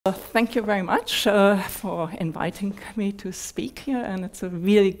Thank you very much for inviting me to speak here, and it's a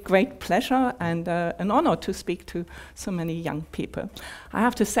really great pleasure and an honor to speak to so many young people. I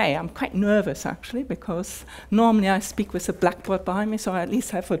have to say, I'm quite nervous actually, because normally I speak with a blackboard behind me, so I at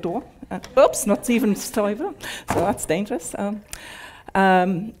least have a door. Oops, not even stable, so that's dangerous.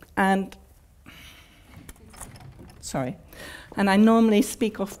 Sorry. And I normally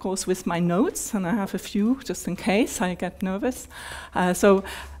speak, of course, with my notes, and I have a few just in case I get nervous.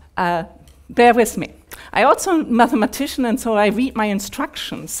 Bear with me. I also am a mathematician, and so I read my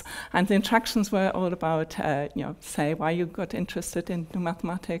instructions. And the instructions were all about, say why you got interested in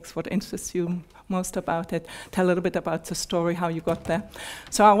mathematics, what interests you most about it, tell a little bit about the story, how you got there.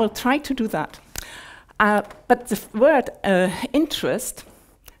 So I will try to do that. But the word interest,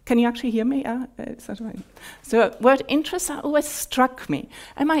 can you actually hear me? Is that right? The word interest always struck me.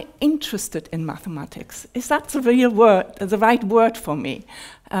 Am I interested in mathematics? Is that the real word, the right word for me?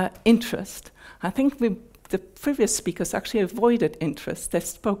 Interest. I think the previous speakers actually avoided interest. They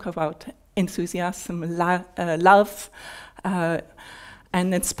spoke about enthusiasm, love,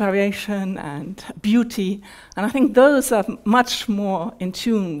 and inspiration and beauty. And I think those are much more in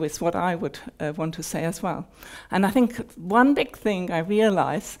tune with what I would want to say as well. And I think one big thing I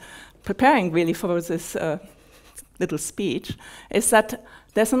realized, preparing really for this little speech, is that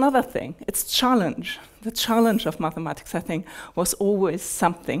there's another thing. It's challenge. The challenge of mathematics, I think, was always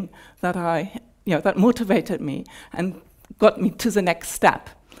something that that motivated me and got me to the next step.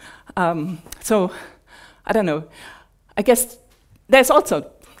 So, I don't know. I guess there's also,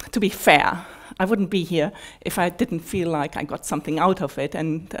 to be fair, I wouldn't be here if I didn't feel like I got something out of it,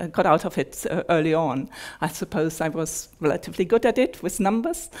 and got out of it early on. I suppose I was relatively good at it with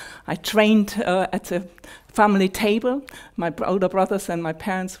numbers. I trained at the family table. My older brothers and my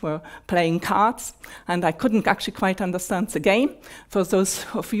parents were playing cards, and I couldn't actually quite understand the game. For those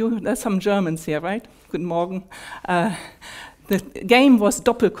of you, there's some Germans here, right? Guten Morgen. The game was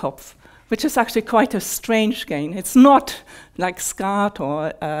Doppelkopf, which is actually quite a strange game. It's not like Skat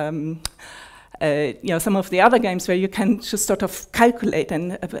or some of the other games where you can just sort of calculate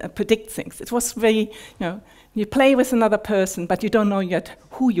and predict things. It was very, you play with another person, but you don't know yet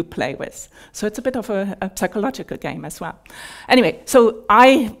who you play with. So it's a bit of a psychological game as well. Anyway, so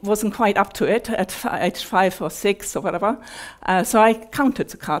I wasn't quite up to it at age 5 or 6 or whatever. So I counted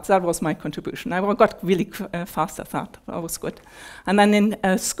the cards. That was my contribution. I got really fast at that. That was good. And then in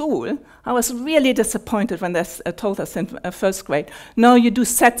school, I was really disappointed when they told us in first grade, no, you do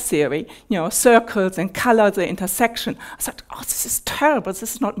set theory, circles and color the intersection. I said, oh, this is terrible. This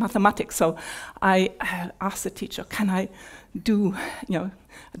is not mathematics. So I asked the teacher, can I do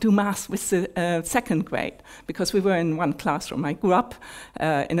math with the second grade, because we were in one classroom. I grew up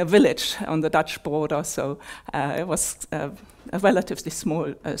in a village on the Dutch border, so it was a relatively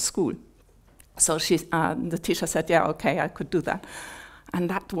small school. So the teacher said, yeah, okay, I could do that. And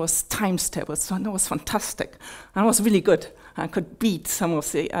that was times tables, so that was fantastic. And I was really good. I could beat some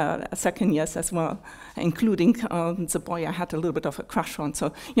of the second years as well, including the boy I had a little bit of a crush on.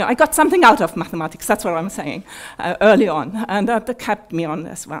 So, I got something out of mathematics, that's what I'm saying, early on. And that kept me on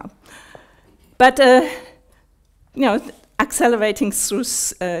as well. But, accelerating through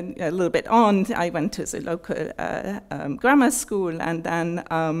a little bit on, I went to the local grammar school, and then,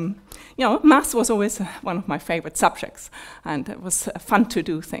 math was always one of my favorite subjects, and it was fun to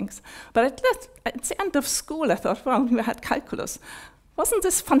do things. But at the end of school, I thought, well, we had calculus. Wasn't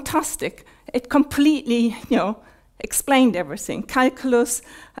this fantastic? It completely, explained everything. Calculus,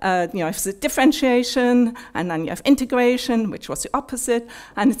 it's the differentiation, and then you have integration, which was the opposite,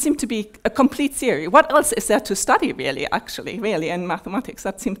 and it seemed to be a complete theory. What else is there to study, really, in mathematics?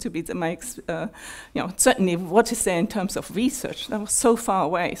 That seemed to be certainly what is there in terms of research. That was so far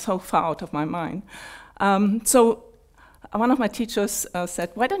away, so far out of my mind. So one of my teachers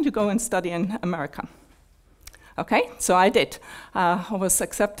said, why don't you go and study in America? Okay, so I did. I was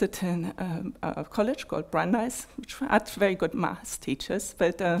accepted in a college called Brandeis, which had very good math teachers,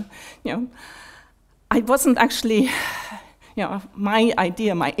 but I wasn't actually,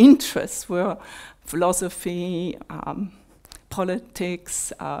 my interests were philosophy,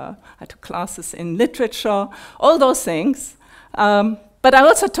 politics, I took classes in literature, all those things. But I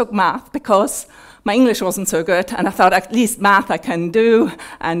also took math because my English wasn't so good, and I thought at least math I can do,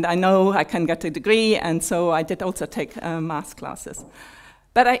 and I know I can get a degree, and so I did also take math classes.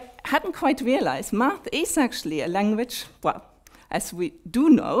 But I hadn't quite realized math is actually a language, well, as we do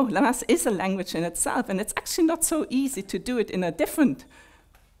know, math is a language in itself, and it's actually not so easy to do it in a different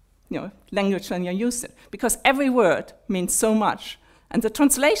language than you're used to, because every word means so much, and the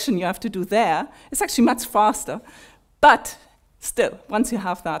translation you have to do there is actually much faster. But still, once you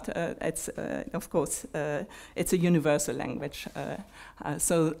have that, it's, of course, it's a universal language.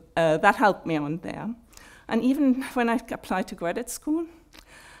 So that helped me on there. And even when I applied to graduate school,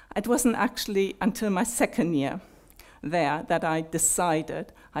 it wasn't actually until my second year there that I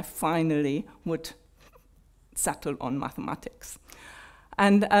decided I finally would settle on mathematics.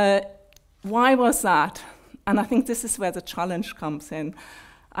 And why was that? And I think this is where the challenge comes in.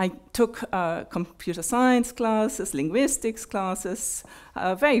 I took computer science classes, linguistics classes,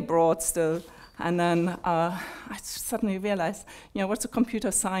 very broad still. And then I suddenly realized, what the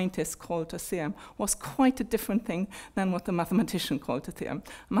computer scientist called a theorem was quite a different thing than what the mathematician called a theorem.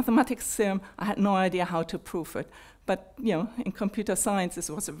 A mathematics theorem, I had no idea how to prove it. But in computer science, this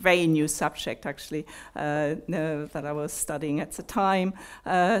was a very new subject, actually, that I was studying at the time.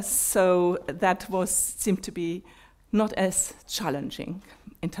 So that seemed to be not as challenging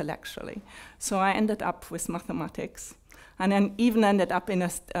intellectually. So I ended up with mathematics. And then even ended up in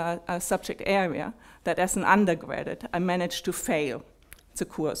a subject area that as an undergraduate, I managed to fail the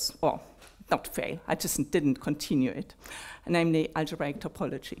course, or not fail, I just didn't continue it, namely algebraic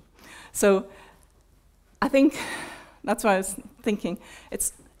topology. So I think that's why I was thinking,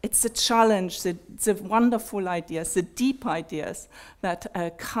 it's the challenge, the wonderful ideas, the deep ideas that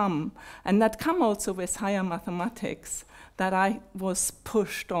come, and that come also with higher mathematics that I was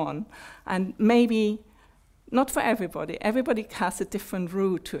pushed on, and maybe not for everybody. Everybody has a different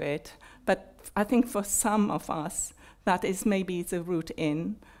route to it, but I think for some of us, that is maybe the route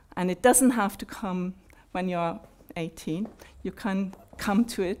in, and it doesn't have to come when you're 18. You can come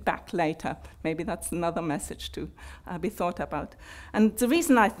to it back later. Maybe that's another message to be thought about. And the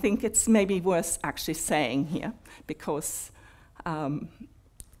reason I think it's maybe worth actually saying here, because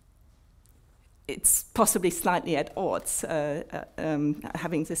it's possibly slightly at odds,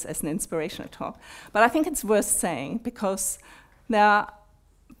 having this as an inspirational talk. But I think it's worth saying because there are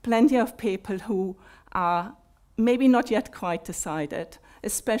plenty of people who are maybe not yet quite decided,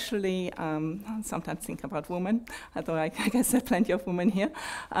 especially, sometimes think about women, although I guess there are plenty of women here.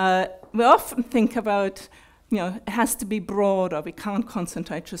 We often think about, it has to be broader. We can't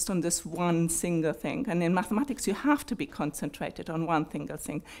concentrate just on this one single thing. And in mathematics, you have to be concentrated on one single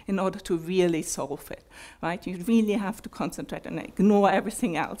thing in order to really solve it, right? You really have to concentrate and ignore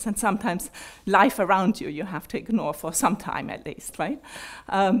everything else. And sometimes life around you, you have to ignore for some time at least, right?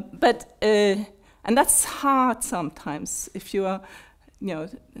 And that's hard sometimes if you are,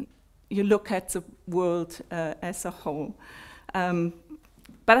 you look at the world as a whole.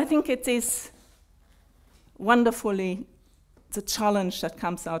 But I think it is wonderfully, the challenge that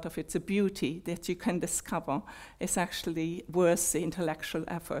comes out of it, the beauty that you can discover is actually worth the intellectual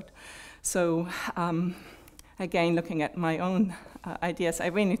effort. So again, looking at my own ideas,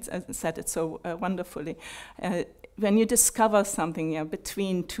 Irene said it so wonderfully. When you discover something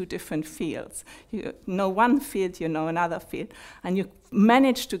between two different fields, you know one field, you know another field, and you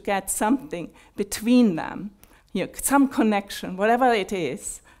manage to get something between them, some connection, whatever it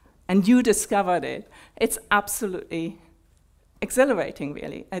is, and you discovered it, it's absolutely exhilarating,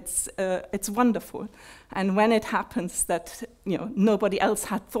 really. It's wonderful. And when it happens that nobody else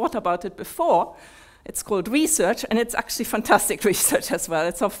had thought about it before, it's called research, and it's actually fantastic research as well.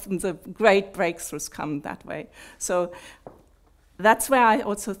 It's often the great breakthroughs come that way. So that's where I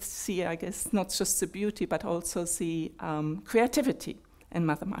also see, I guess, not just the beauty, but also the creativity in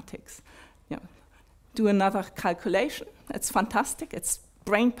mathematics. Do another calculation. It's fantastic. It's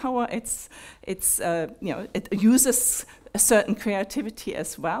brain power. It uses a certain creativity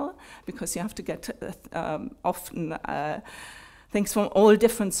as well, because you have to get often things from all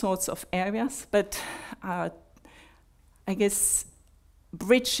different sorts of areas. But I guess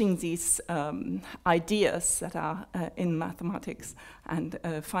bridging these ideas that are in mathematics and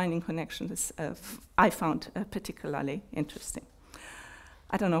finding connections, I found particularly interesting.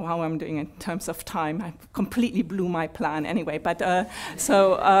 I don't know how I'm doing in terms of time. I completely blew my plan anyway. But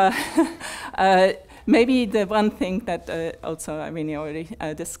maybe the one thing that also Irene already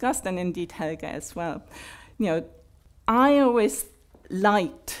discussed, and indeed Helga as well, I always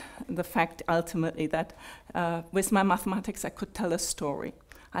liked the fact ultimately that with my mathematics I could tell a story.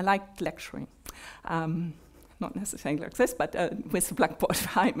 I liked lecturing. Not necessarily like this, but with the blackboard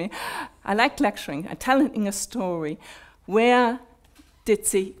behind me. I liked lecturing and telling a story. Where did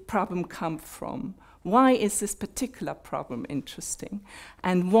the problem come from? Why is this particular problem interesting?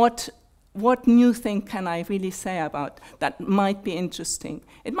 And what new thing can I really say about that might be interesting?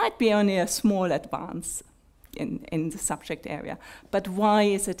 It might be only a small advance in the subject area, but why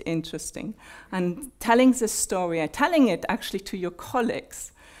is it interesting? And telling this story, and telling it actually to your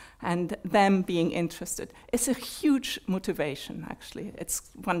colleagues, and them being interested. It's a huge motivation, actually. It's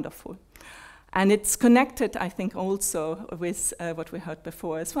wonderful. And it's connected, I think, also with what we heard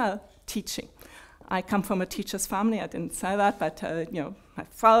before as well, teaching. I come from a teacher's family. I didn't say that, but my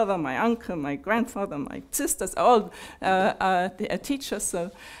father, my uncle, my grandfather, my sisters, all teachers.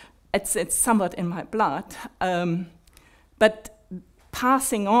 So it's somewhat in my blood. But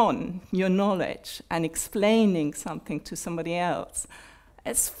passing on your knowledge and explaining something to somebody else,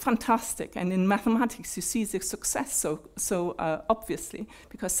 it's fantastic. And in mathematics, you see the success so obviously,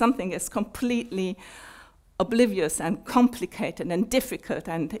 because something is completely oblivious and complicated and difficult,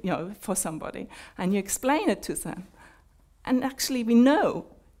 and for somebody, and you explain it to them, and actually we know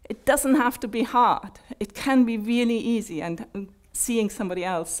it doesn't have to be hard. It can be really easy, and seeing somebody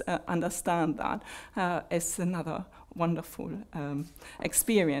else understand that is another wonderful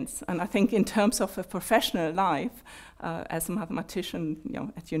experience. And I think in terms of a professional life, as a mathematician,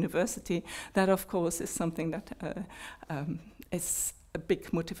 at university, that of course is something that is a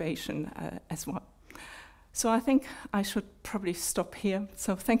big motivation as well. So I think I should probably stop here.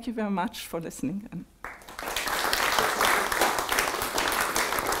 So thank you very much for listening.